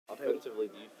offensively,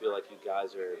 do you feel like you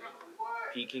guys are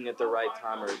peaking at the right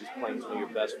time, or just playing some of your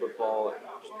best football,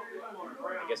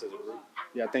 I guess, as a group?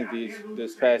 Yeah, I think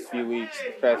this past few weeks,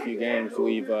 this past few games,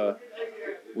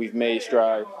 we've made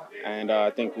strides, and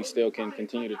I think we still can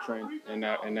continue to trend in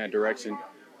that direction.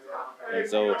 And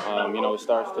so, it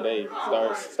starts today.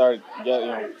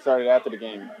 Started after the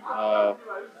game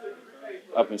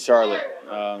up in Charlotte.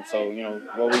 So,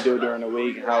 what we do during the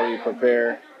week, how we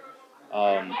prepare,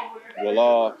 will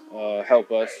all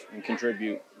help us and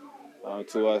contribute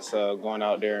to us going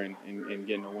out there and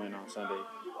getting a win on Sunday.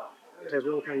 What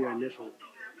was kind of your initial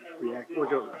reaction?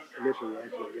 What was your initial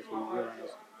reaction, I guess, when you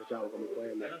realized that y'all were going to be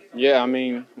playing that? Yeah,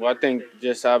 I think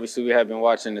just obviously we have been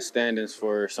watching the standings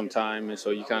for some time, and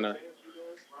so you kind of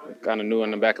knew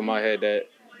in the back of my head that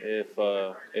if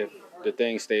the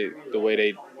things stayed the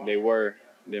way they were,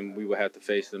 then we would have to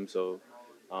face them. So,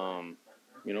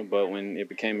 but when it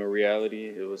became a reality,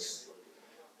 it was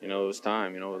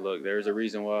time. Look, there's a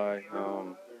reason why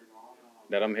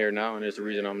that I'm here now, and there's a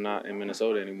reason I'm not in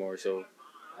Minnesota anymore. So,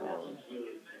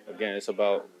 again, it's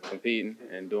about competing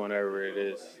and doing whatever it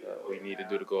is we need to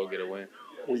do to go get a win.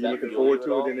 Were you looking forward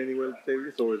to it in any way,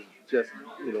 Latavius, or is it just,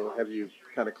 have you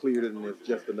kind of cleared it and it's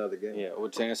just another game? Yeah, well,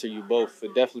 to answer you both,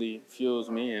 it definitely fuels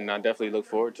me, and I definitely look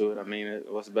forward to it. I mean,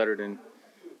 what's better than,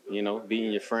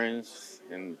 beating your friends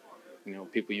and,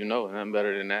 people nothing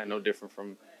better than that, no different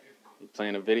from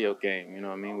playing a video game.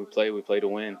 We play to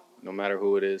win, no matter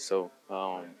who it is. So,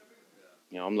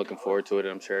 I'm looking forward to it,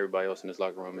 and I'm sure everybody else in this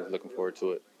locker room is looking forward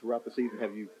to it. Throughout the season,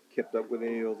 have you kept up with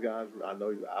any of those guys? I know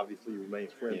you obviously remain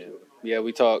friends with them. Yeah,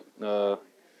 we talk, a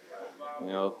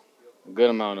good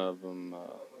amount of them.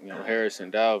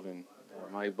 Harrison, Dalvin,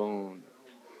 Mike Boone,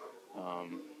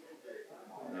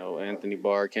 Anthony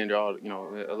Barr,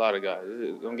 Kendra, a lot of guys.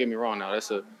 Don't get me wrong now, that's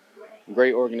a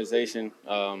great organization.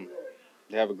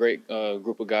 They have a great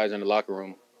group of guys in the locker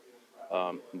room.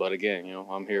 But again,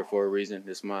 I'm here for a reason.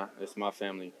 It's my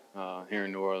family here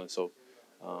in New Orleans. So,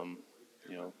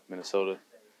 Minnesota,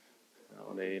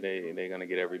 they're gonna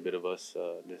get every bit of us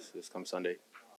this come Sunday.